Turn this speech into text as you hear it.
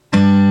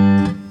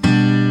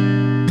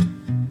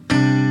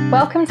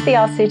Welcome to the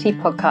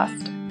RCOT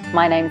podcast.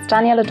 My name is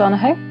Danielle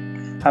O'Donoghue.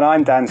 And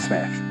I'm Dan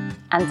Smith.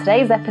 And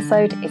today's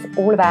episode is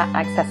all about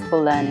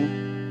accessible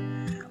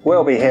learning.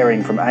 We'll be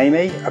hearing from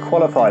Amy, a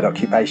qualified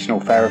occupational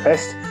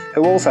therapist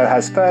who also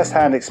has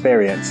first-hand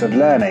experience of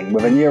learning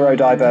with a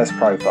neurodiverse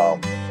profile.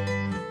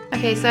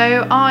 Okay,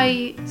 so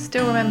I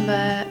still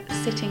remember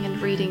sitting and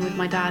reading with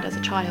my dad as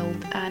a child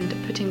and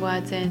putting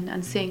words in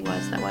and seeing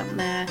words that weren't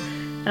there.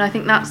 And I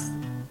think that's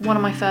one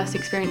of my first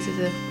experiences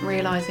of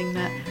realising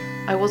that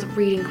I wasn't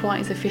reading quite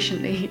as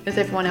efficiently as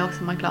everyone else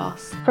in my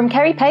class. From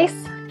Kerry Pace,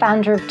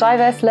 founder of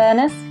Diverse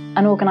Learners,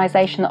 an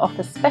organisation that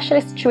offers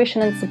specialist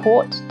tuition and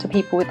support to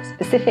people with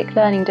specific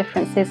learning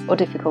differences or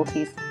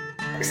difficulties.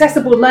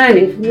 Accessible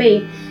learning for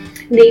me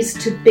needs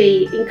to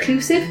be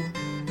inclusive,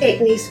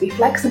 it needs to be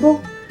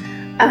flexible,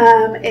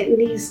 it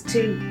needs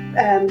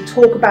to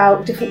talk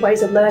about different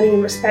ways of learning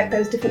and respect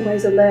those different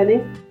ways of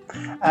learning.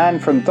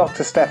 And from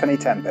Dr. Stephanie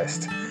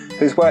Tempest,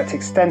 who's worked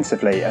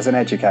extensively as an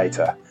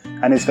educator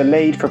and is the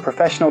lead for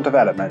professional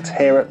development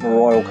here at the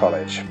Royal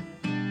College.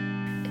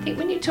 I think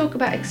when you talk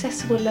about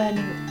accessible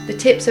learning, the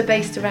tips are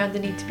based around the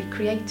need to be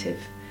creative.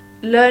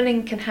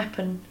 Learning can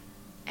happen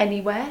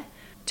anywhere,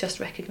 just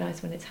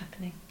recognise when it's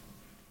happening.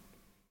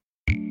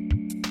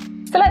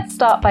 So let's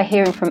start by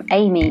hearing from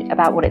Amy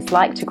about what it's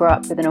like to grow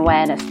up with an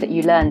awareness that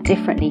you learn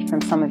differently from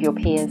some of your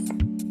peers.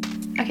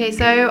 Okay,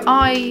 so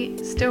I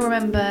still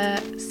remember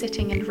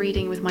sitting and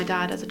reading with my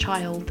dad as a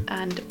child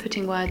and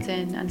putting words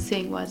in and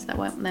seeing words that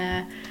weren't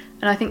there.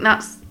 And I think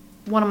that's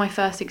one of my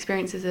first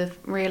experiences of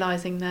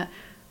realising that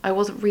I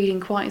wasn't reading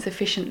quite as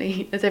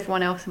efficiently as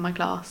everyone else in my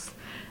class,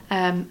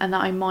 and that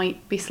I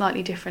might be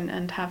slightly different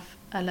and have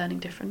a learning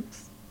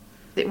difference.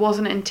 It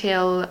wasn't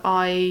until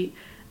I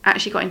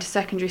actually got into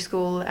secondary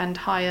school and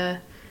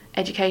higher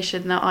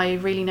education that I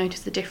really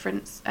noticed the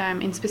difference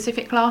in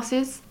specific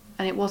classes,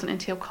 and it wasn't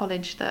until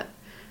college that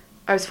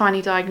I was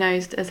finally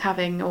diagnosed as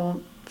having, or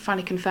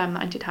finally confirmed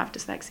that I did have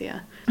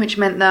dyslexia, which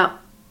meant that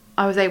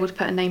I was able to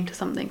put a name to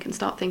something and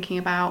start thinking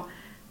about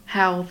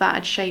how that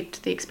had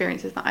shaped the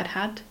experiences that I'd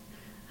had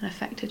and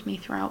affected me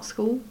throughout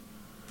school.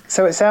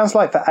 So it sounds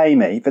like for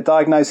Amy, the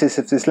diagnosis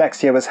of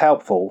dyslexia was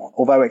helpful,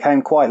 although it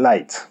came quite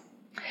late.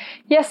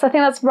 Yes, I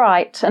think that's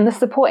right, and the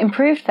support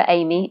improved for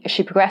Amy as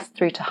she progressed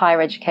through to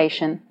higher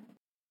education.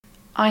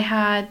 I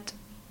had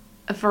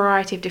a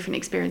variety of different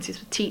experiences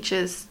with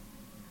teachers.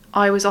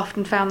 I was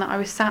often found that I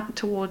was sat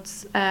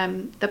towards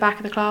the back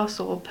of the class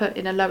or put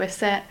in a lower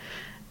set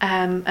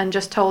and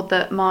just told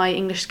that my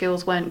English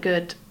skills weren't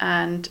good,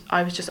 and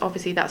I was just,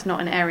 obviously that's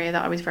not an area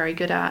that I was very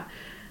good at.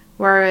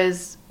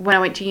 Whereas when I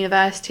went to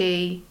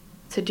university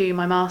to do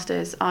my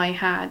masters, I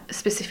had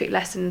specific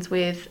lessons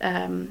with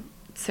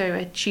so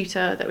a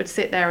tutor that would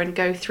sit there and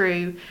go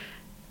through,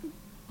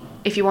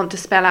 if you want to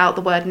spell out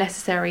the word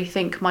necessary,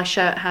 think my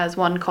shirt has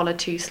 1 collar,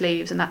 2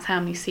 sleeves, and that's how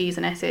many C's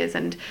and S's,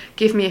 and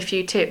give me a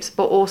few tips,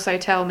 but also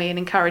tell me and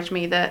encourage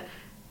me that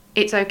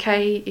it's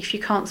okay if you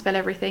can't spell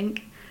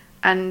everything,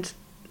 and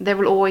there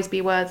will always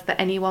be words that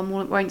anyone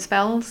won't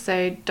spell,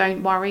 so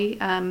don't worry.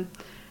 And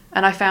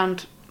I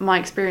found my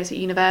experience at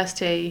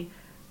university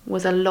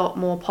was a lot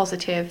more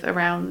positive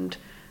around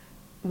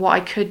what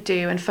I could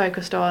do and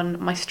focused on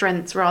my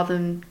strengths rather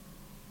than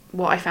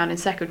what I found in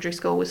secondary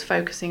school was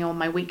focusing on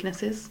my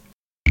weaknesses.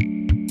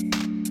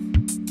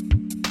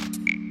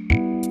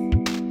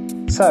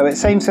 So it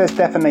seems there's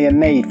definitely a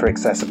need for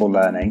accessible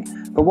learning,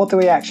 but what do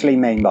we actually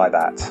mean by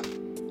that?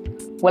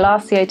 Well,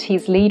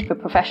 RCOT's lead for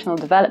professional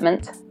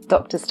development,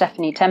 Dr.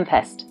 Stephanie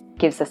Tempest,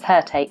 gives us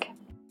her take.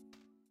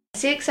 I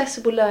see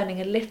accessible learning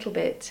a little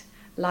bit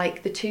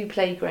like the 2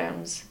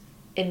 playgrounds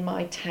in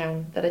my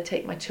town that I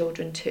take my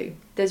children to.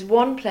 There's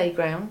one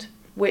playground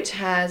which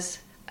has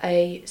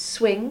a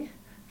swing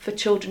for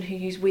children who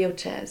use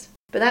wheelchairs,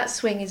 but that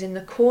swing is in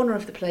the corner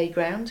of the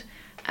playground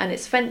and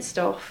it's fenced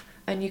off,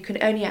 and you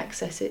can only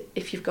access it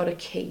if you've got a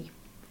key.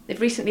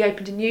 They've recently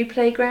opened a new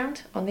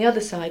playground on the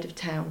other side of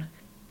town.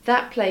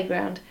 That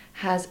playground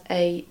has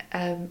a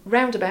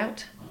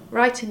roundabout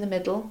right in the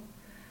middle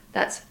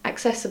that's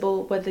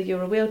accessible whether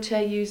you're a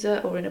wheelchair user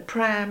or in a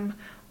pram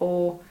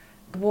or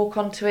walk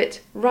onto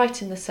it,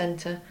 right in the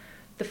centre.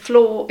 The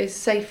floor is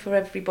safe for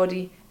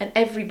everybody and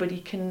everybody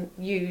can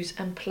use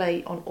and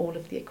play on all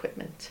of the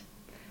equipment.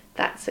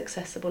 That's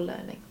accessible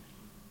learning.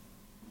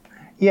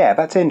 Yeah,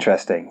 that's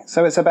interesting.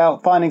 So it's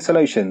about finding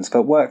solutions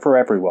that work for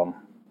everyone.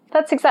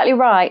 That's exactly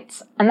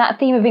right, and that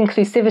theme of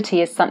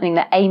inclusivity is something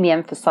that Amy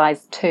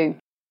emphasised too.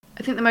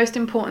 I think the most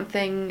important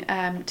thing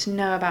to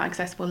know about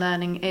accessible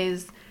learning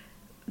is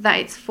that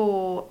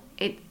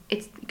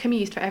it can be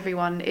used for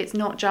everyone. It's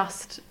not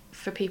just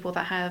for people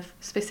that have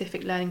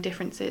specific learning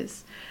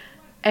differences.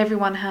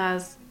 Everyone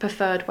has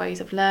preferred ways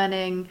of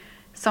learning.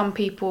 Some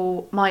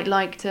people might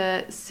like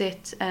to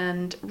sit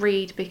and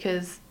read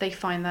because they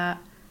find that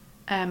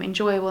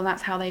enjoyable and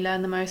that's how they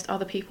learn the most.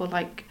 Other people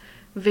like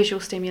visual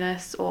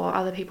stimulus, or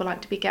other people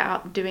like to get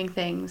out doing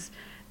things.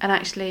 And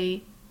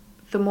actually,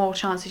 the more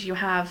chances you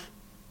have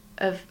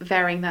of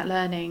varying that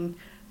learning,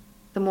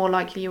 the more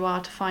likely you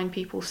are to find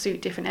people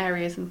suit different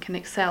areas and can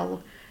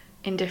excel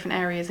in different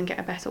areas and get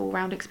a better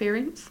all-round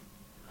experience.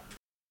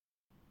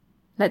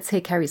 Let's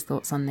hear Kerry's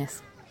thoughts on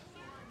this.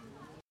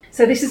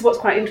 So this is what's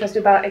quite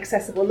interesting about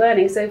accessible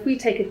learning. So if we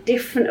take a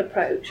different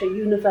approach, a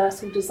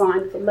universal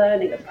design for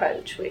learning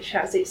approach, which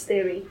has its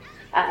theory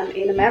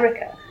in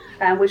America,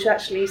 which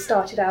actually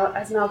started out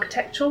as an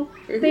architectural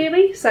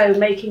theory, so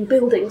making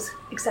buildings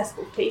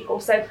accessible to people.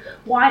 So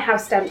why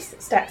have steps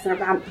and a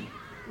ramp?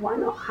 Why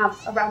not have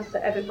a ramp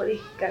that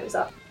everybody goes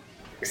up?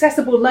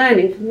 Accessible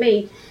learning, for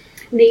me,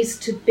 needs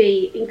to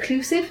be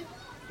inclusive,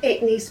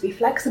 it needs to be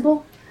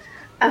flexible,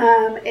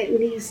 it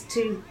needs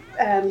to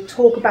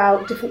talk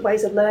about different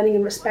ways of learning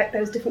and respect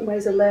those different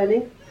ways of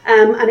learning,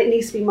 and it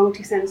needs to be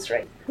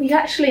multisensory. We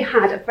actually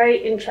had a very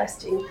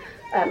interesting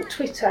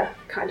Twitter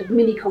kind of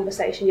mini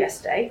conversation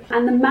yesterday,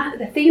 and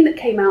the theme that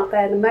came out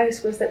there the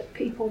most was that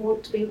people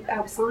want to be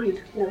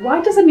outside.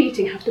 Why does a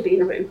meeting have to be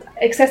in a room?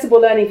 Accessible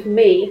learning for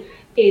me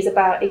is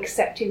about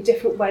accepting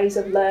different ways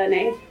of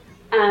learning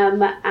and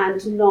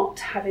not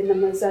having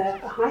them as a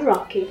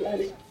hierarchy of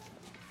learning.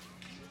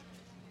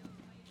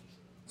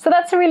 So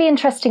that's a really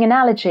interesting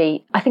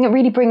analogy. I think it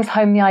really brings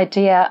home the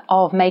idea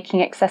of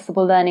making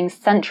accessible learning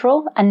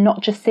central and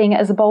not just seeing it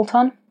as a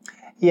bolt-on.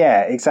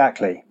 Yeah,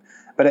 exactly.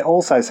 But it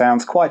also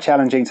sounds quite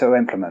challenging to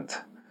implement.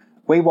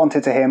 We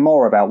wanted to hear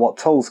more about what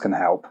tools can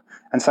help,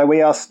 and so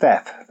we asked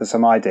Steph for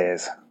some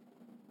ideas.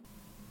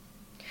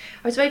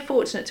 I was very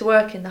fortunate to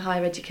work in the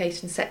higher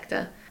education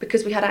sector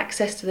because we had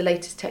access to the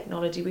latest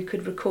technology. We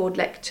could record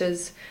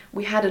lectures,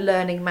 we had a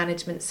learning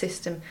management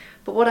system.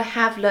 But what I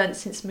have learned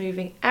since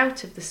moving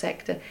out of the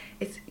sector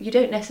is you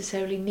don't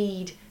necessarily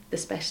need the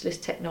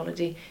specialist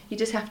technology. You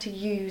just have to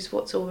use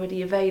what's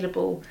already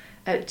available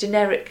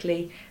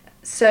generically.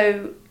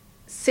 So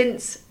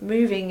since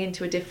moving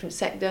into a different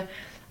sector,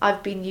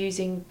 I've been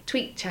using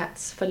tweet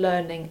chats for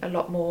learning a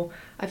lot more.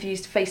 I've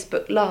used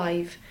Facebook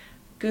Live,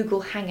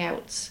 Google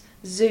Hangouts,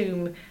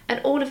 Zoom, and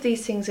all of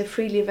these things are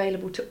freely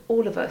available to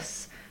all of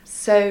us.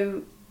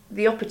 So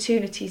the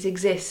opportunities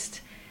exist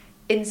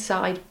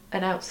inside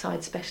and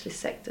outside specialist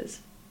sectors.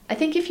 I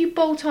think if you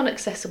bolt on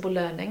accessible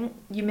learning,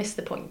 you miss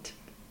the point.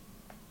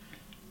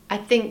 I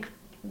think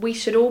we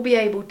should all be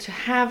able to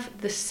have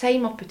the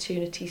same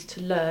opportunities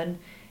to learn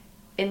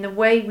in the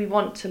way we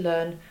want to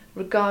learn,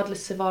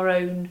 regardless of our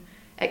own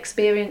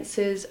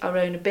experiences, our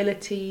own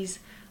abilities,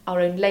 our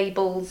own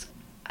labels,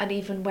 and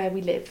even where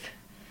we live.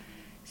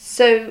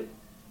 So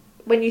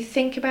when you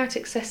think about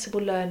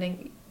accessible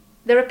learning,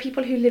 there are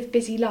people who live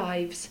busy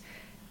lives.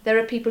 There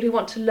are people who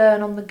want to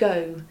learn on the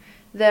go.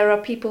 There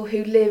are people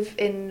who live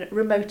in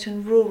remote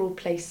and rural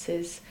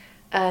places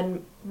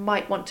and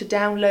might want to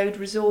download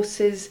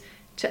resources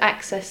to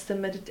access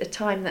them at a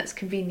time that's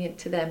convenient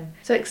to them.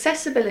 So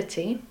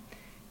accessibility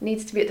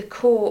needs to be at the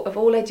core of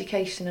all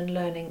education and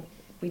learning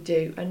we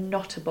do, and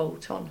not a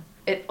bolt-on.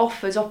 It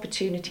offers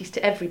opportunities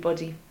to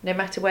everybody, no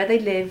matter where they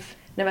live,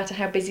 no matter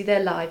how busy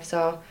their lives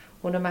are,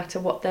 or no matter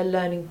what their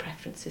learning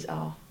preferences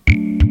are.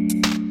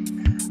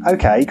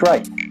 Okay,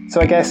 great.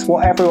 So I guess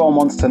what everyone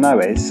wants to know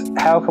is,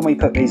 how can we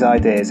put these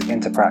ideas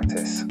into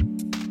practice?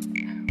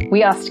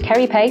 We asked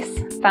Kerry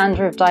Pace,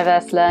 founder of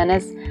Diverse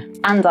Learners,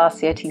 and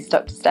RCOT's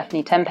Dr.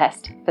 Stephanie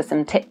Tempest for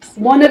some tips.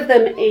 One of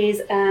them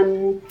is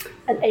an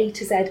A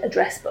to Z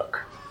address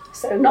book.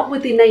 So not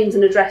with the names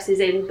and addresses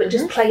in, but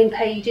just plain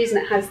pages,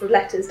 and it has the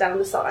letters down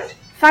the side.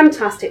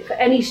 Fantastic for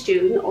any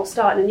student or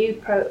starting a new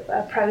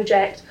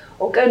project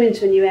or going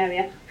into a new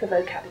area for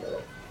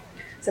vocabulary.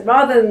 So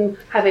rather than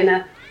having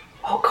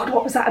oh God,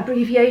 what was that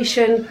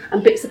abbreviation,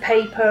 and bits of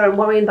paper and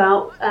worrying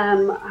about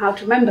how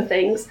to remember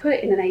things, put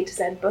it in an A to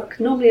Z book,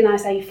 normally a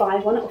nice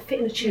A5 one, it will fit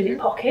in a tunic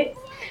pocket.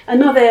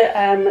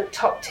 Another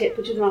top tip,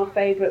 which is one of our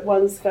favourite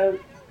ones for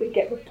we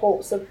get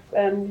reports of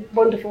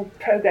wonderful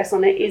progress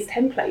on it, is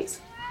templates.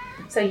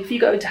 So if you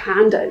go to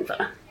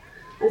handover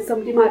and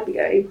somebody might be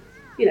going,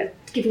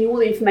 giving you all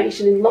the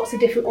information in lots of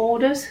different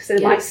orders. So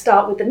they might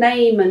start with the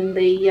name and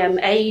the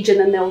age, and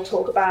then they'll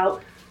talk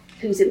about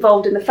who's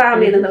involved in the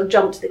family, and then they'll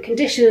jump to the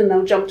condition, and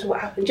they'll jump to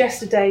what happened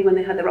yesterday when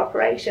they had their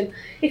operation.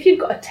 If you've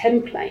got a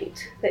template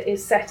that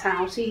is set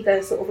out,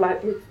 either sort of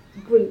like with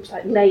groups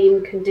like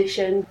name,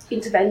 condition,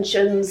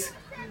 interventions,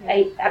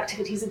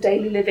 activities of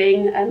daily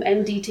living,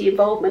 MDT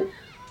involvement,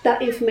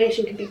 that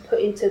information can be put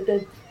into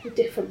the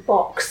different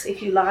box,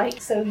 if you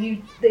like. So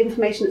the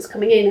information that's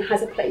coming in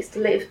has a place to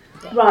live,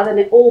 rather than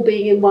it all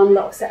being in one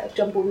lot set of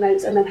jumbled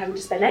notes and then having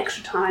to spend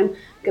extra time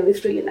going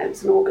through your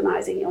notes and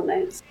organising your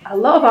notes. A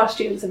lot of our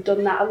students have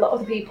done that. A lot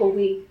of the people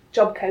we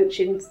job coach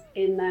in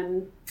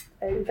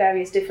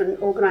various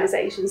different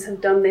organisations have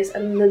done this,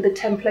 and the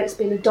template's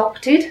been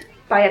adopted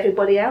by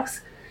everybody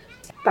else.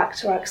 Back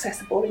to our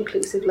accessible,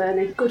 inclusive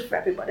learning. Good for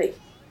everybody.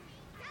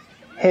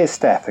 Here's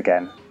Steph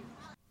again.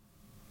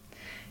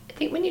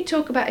 I think when you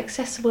talk about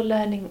accessible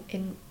learning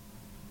in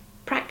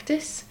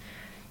practice,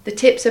 the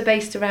tips are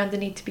based around the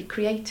need to be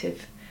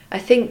creative. I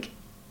think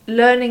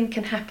learning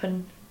can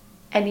happen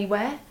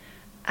anywhere,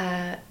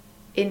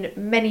 in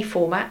many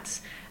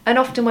formats, and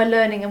often we're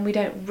learning and we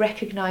don't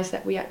recognise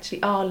that we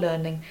actually are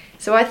learning.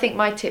 So I think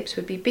my tips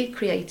would be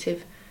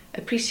creative,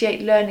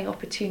 appreciate learning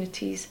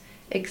opportunities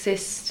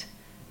exist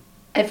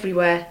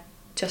everywhere,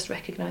 just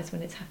recognise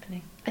when it's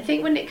happening. I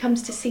think when it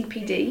comes to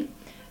CPD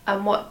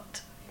and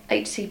what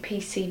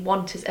HCPC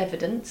want as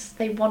evidence,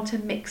 they want a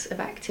mix of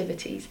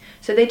activities.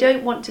 So they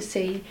don't want to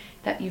see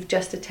that you've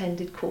just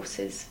attended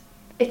courses.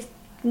 It's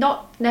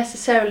not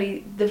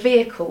necessarily the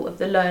vehicle of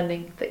the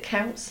learning that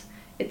counts,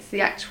 it's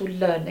the actual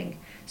learning.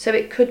 So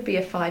it could be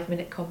a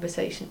 5-minute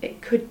conversation,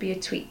 it could be a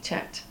tweet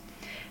chat.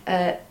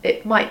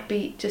 It might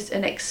be just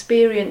an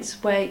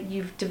experience where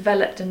you've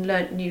developed and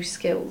learnt new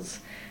skills.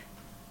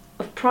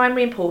 Of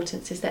primary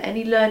importance is that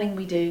any learning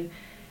we do,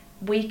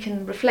 we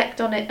can reflect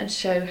on it and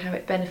show how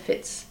it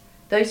benefits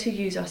those who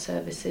use our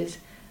services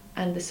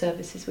and the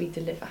services we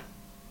deliver.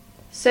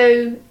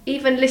 So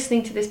even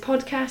listening to this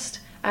podcast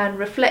and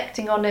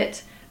reflecting on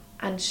it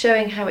and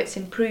showing how it's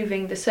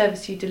improving the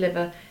service you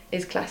deliver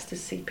is classed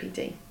as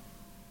CPD.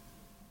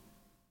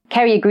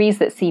 Kerry agrees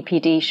that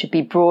CPD should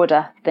be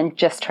broader than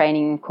just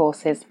training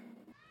courses.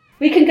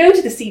 We can go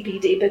to the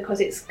CPD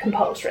because it's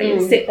compulsory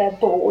and sit there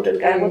bored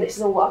and go, well, this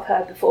is all I've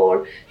heard before,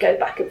 and go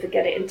back and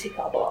forget it and tick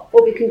our box.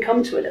 Or we can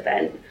come to an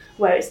event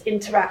where it's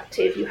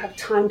interactive, you have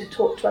time to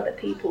talk to other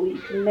people, you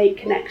can make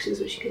connections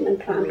which you can then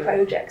plan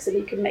projects, and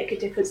you can make a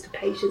difference to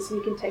patients,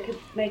 and you can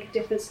make a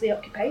difference to the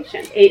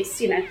occupation. It's,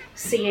 see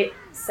it,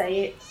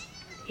 say it,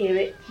 hear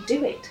it,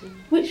 do it,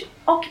 which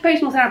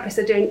occupational therapists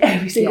are doing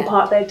every single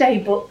part of their day,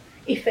 but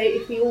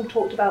if we all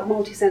talked about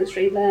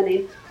multisensory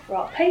learning for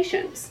our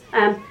patients.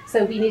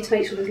 So we need to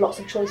make sure there's lots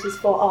of choices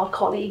for our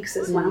colleagues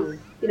as well.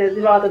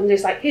 Rather than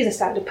just here's a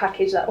standard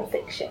package that will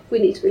fix it. We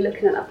need to be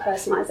looking at that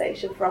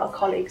personalisation for our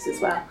colleagues as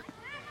well.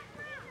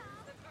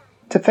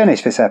 To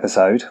finish this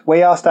episode,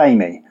 we asked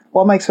Amy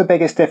what makes the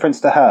biggest difference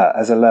to her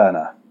as a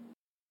learner.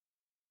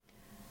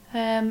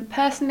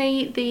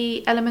 Personally,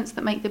 the elements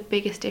that make the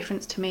biggest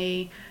difference to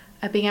me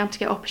are being able to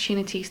get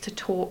opportunities to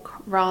talk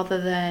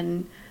rather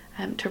than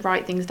to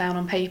write things down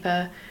on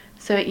paper.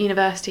 So at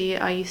university,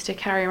 I used to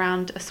carry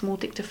around a small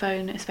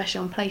dictaphone, especially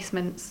on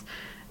placements,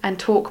 and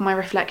talk my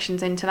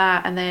reflections into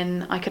that, and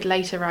then I could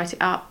later write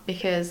it up,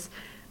 because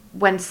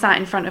when sat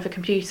in front of a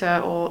computer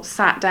or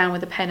sat down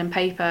with a pen and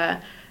paper,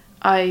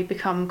 I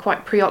become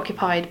quite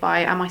preoccupied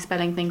by, am I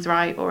spelling things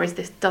right, or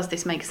does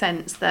this make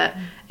sense, that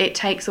it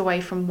takes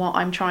away from what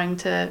I'm trying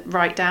to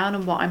write down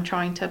and what I'm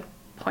trying to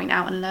point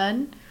out and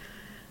learn.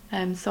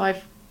 So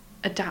I've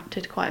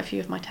adapted quite a few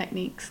of my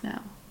techniques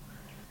now.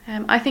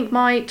 I think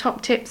my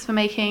top tips for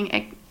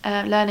making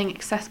learning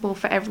accessible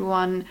for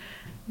everyone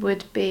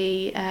would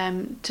be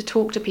to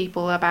talk to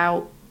people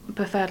about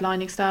preferred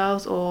learning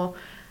styles or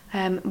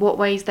what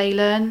ways they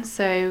learn.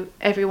 So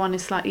everyone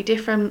is slightly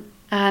different,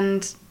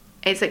 and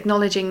it's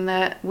acknowledging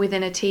that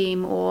within a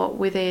team or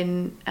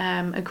within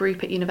a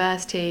group at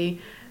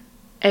university,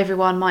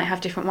 everyone might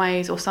have different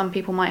ways, or some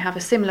people might have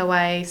a similar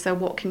way. So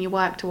what can you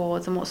work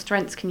towards, and what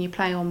strengths can you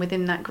play on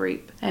within that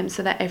group,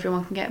 so that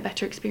everyone can get a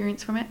better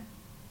experience from it.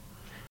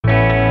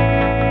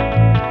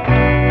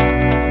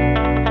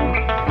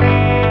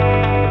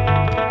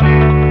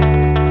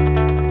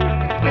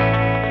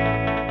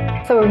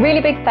 So a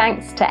really big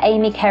thanks to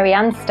Amy, Kerry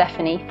and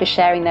Stephanie for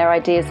sharing their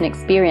ideas and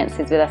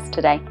experiences with us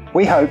today.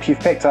 We hope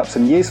you've picked up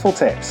some useful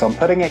tips on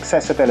putting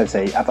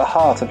accessibility at the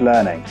heart of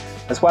learning,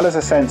 as well as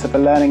a sense of the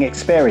learning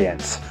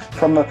experience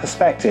from the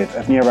perspective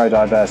of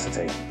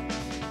neurodiversity.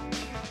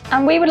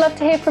 And we would love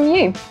to hear from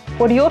you.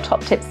 What are your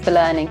top tips for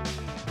learning?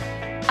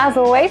 As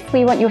always,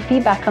 we want your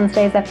feedback on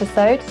today's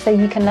episode, so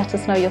you can let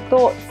us know your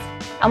thoughts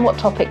and what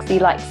topics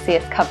you'd like to see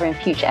us cover in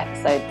future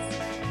episodes.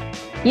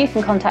 You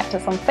can contact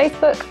us on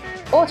Facebook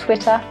or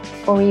Twitter,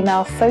 or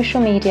email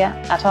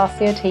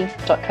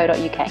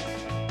socialmedia@rcot.co.uk.